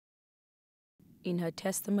In her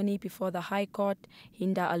testimony before the High Court,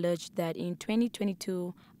 Hinda alleged that in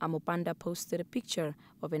 2022, Amupanda posted a picture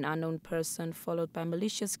of an unknown person followed by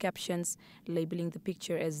malicious captions labeling the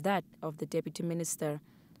picture as that of the Deputy Minister,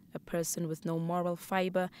 a person with no moral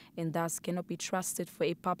fiber and thus cannot be trusted for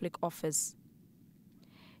a public office.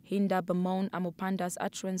 Hinda bemoaned Amupanda's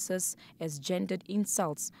utterances as gendered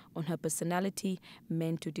insults on her personality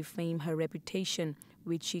meant to defame her reputation,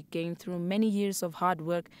 which she gained through many years of hard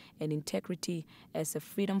work and integrity as a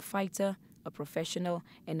freedom fighter, a professional,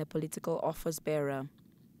 and a political office bearer.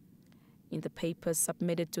 In the papers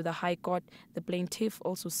submitted to the High Court, the plaintiff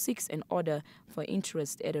also seeks an order for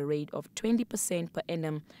interest at a rate of 20% per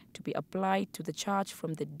annum to be applied to the charge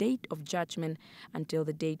from the date of judgment until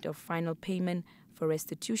the date of final payment for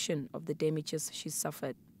restitution of the damages she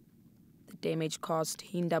suffered. The damage caused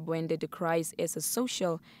Hinda-Mbuende decries as a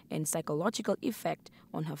social and psychological effect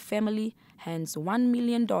on her family, hence $1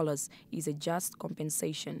 million is a just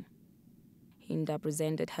compensation. Hinda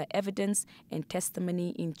presented her evidence and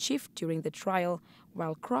testimony in chief during the trial,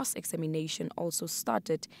 while cross-examination also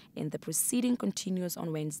started and the proceeding continues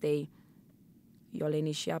on Wednesday.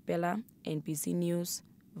 Yoleni Shiapela, NBC News,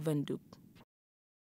 Windhoek.